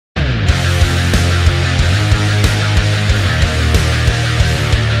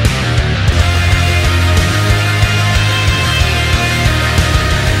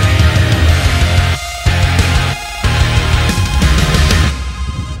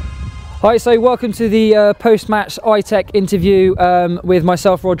Hi, so welcome to the post-match ITEC interview with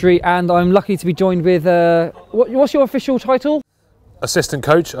myself, Rhodri, and I'm lucky to be joined with, what's your official title? Assistant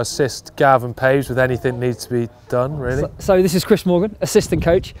coach, assist Gav and Paves with anything that needs to be done, really. So this is Chris Morgan, assistant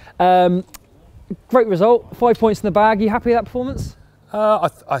coach. Great result, 5 points in the bag. Are you happy with that performance?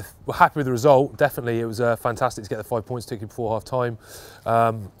 We're happy with the result, definitely. It was fantastic to get the 5 points taken before half time.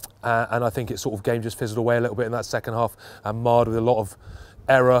 And I think it sort of game just fizzled away a little bit in that second half and marred with a lot of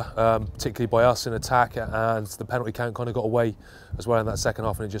error, particularly by us in attack, and the penalty count kind of got away as well in that second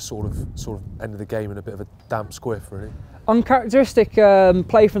half, and it just sort of ended the game in a bit of a damp squiff, really. Uncharacteristic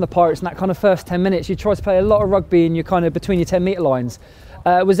play from the Pirates in that kind of first 10 minutes. You tried to play a lot of rugby and you're kind of between your 10-metre lines.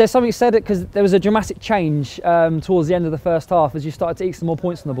 Was there something said, because there was a dramatic change towards the end of the first half as you started to eke some more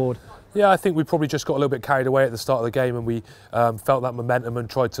points on the board? Yeah, I think we probably just got a little bit carried away at the start of the game, and we felt that momentum and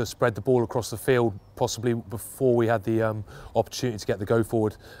tried to spread the ball across the field, possibly before we had the opportunity to get the go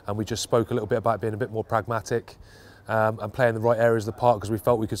forward. And we just spoke a little bit about being a bit more pragmatic and playing the right areas of the park, because we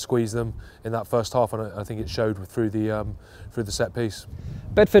felt we could squeeze them in that first half, and I think it showed through the set piece.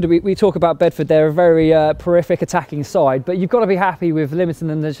 Bedford, we talk about Bedford, they're a very prolific attacking side, but you've got to be happy with limiting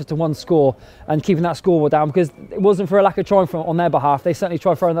them just to one score and keeping that scoreboard down, because it wasn't for a lack of trying on their behalf. They certainly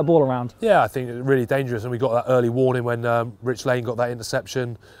tried throwing that ball around. Yeah, I think it's really dangerous, and we got that early warning when Rich Lane got that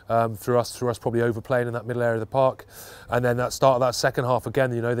interception through us probably overplaying in that middle area of the park. And then that start of that second half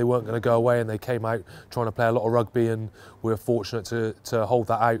again, you know, they weren't going to go away, and they came out trying to play a lot of rugby, and we were fortunate to hold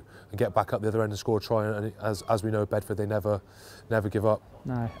that out and get back up the other end and score a try. And as we know, Bedford, they never give up.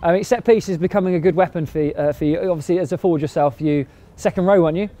 No, I mean, set piece is becoming a good weapon for you. Obviously, as a forward yourself, you second row,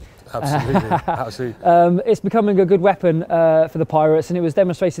 weren't you? Absolutely, absolutely. It's becoming a good weapon for the Pirates, and it was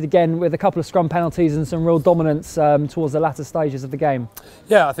demonstrated again with a couple of scrum penalties and some real dominance towards the latter stages of the game.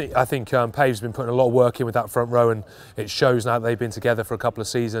 Yeah, I think Paves has been putting a lot of work in with that front row, and it shows now that they've been together for a couple of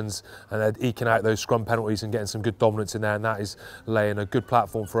seasons and they're eking out those scrum penalties and getting some good dominance in there, and that is laying a good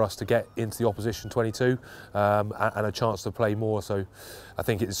platform for us to get into the opposition 22 and a chance to play more. So I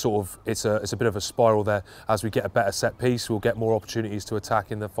think it's a bit of a spiral there. As we get a better set piece, we'll get more opportunities to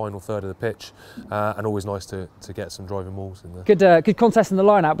attack in the final third of the pitch, and always nice to get some driving balls in there. Good contest in the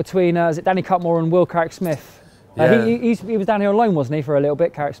line-out between is it Danny Cutmore and Will Carrick-Smith? Yeah. He was down here on loan, wasn't he, for a little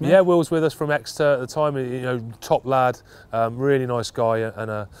bit, Carrick-Smith? Yeah, Will's with us from Exeter at the time. You know, top lad, really nice guy,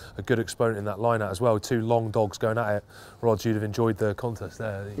 and a good exponent in that line-out as well. Two long dogs going at it. Rod, you'd have enjoyed the contest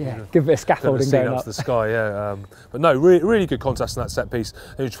there. Yeah, good bit of scaffolding going up to the sky. Yeah, but no, really good contest in that set piece.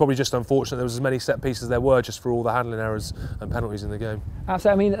 It was probably just unfortunate there was as many set pieces as there were, just for all the handling errors and penalties in the game.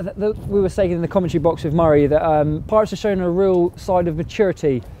 Absolutely. I mean, we were saying in the commentary box with Murray that Pirates are showing a real side of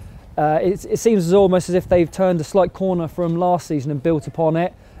maturity. It seems almost as if they've turned a slight corner from last season and built upon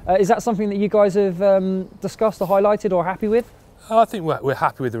it. Is that something that you guys have discussed or highlighted or are happy with? I think we're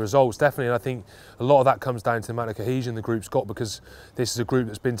happy with the results, definitely, and I think a lot of that comes down to the amount of cohesion the group's got, because this is a group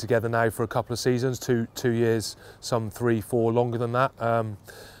that's been together now for a couple of seasons, two years, some 3, 4 longer than that. And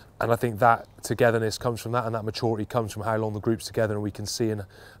I think that togetherness comes from that, and that maturity comes from how long the group's together, and we can see in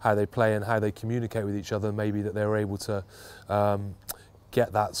how they play and how they communicate with each other, maybe that they're able to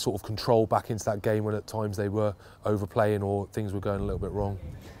get that sort of control back into that game when at times they were overplaying or things were going a little bit wrong.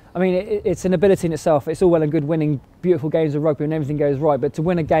 I mean, it's an ability in itself. It's all well and good winning beautiful games of rugby and everything goes right, but to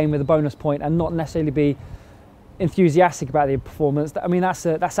win a game with a bonus point and not necessarily be enthusiastic about the performance, I mean, that's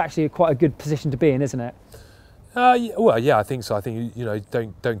actually quite a good position to be in, isn't it? Well, yeah, I think so. I think, you know,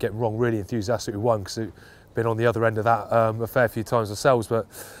 don't get wrong, really enthusiastic with one, because we've been on the other end of that a fair few times ourselves, but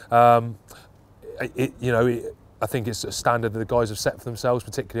I think it's a standard that the guys have set for themselves,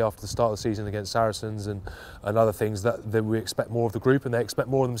 particularly after the start of the season against Saracens and other things, that we expect more of the group and they expect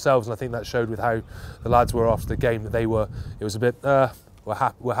more of themselves. And I think that showed with how the lads were after the game, that it was a bit,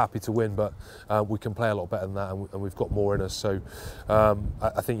 we're happy to win, but we can play a lot better than that, and we've got more in us. So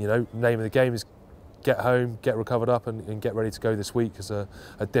I think, you know, name of the game is get home, get recovered up, and get ready to go this week as a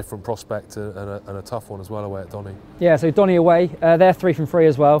different prospect and a tough one as well away at Donny. Yeah, so Donny away, they're 3 from 3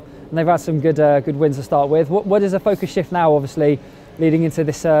 as well, and they've had some good wins to start with. What is the focus shift now, obviously, leading into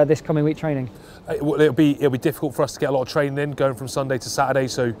this coming week training? It'll be difficult for us to get a lot of training in going from Sunday to Saturday,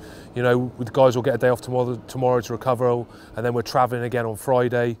 so you know, the guys will get a day off tomorrow to recover, and then we're travelling again on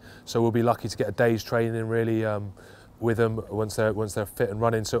Friday, so we'll be lucky to get a day's training in really with them once they're fit and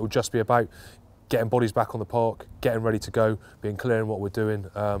running. So it'll just be about getting bodies back on the park, getting ready to go, being clear in what we're doing,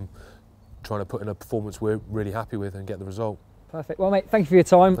 trying to put in a performance we're really happy with and get the result. Perfect. Well, mate, thank you for your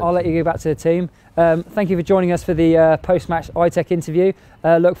time. I'll let you go back to the team. Thank you for joining us for the post-match ITEC interview.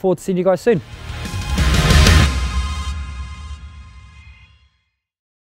 Look forward to seeing you guys soon.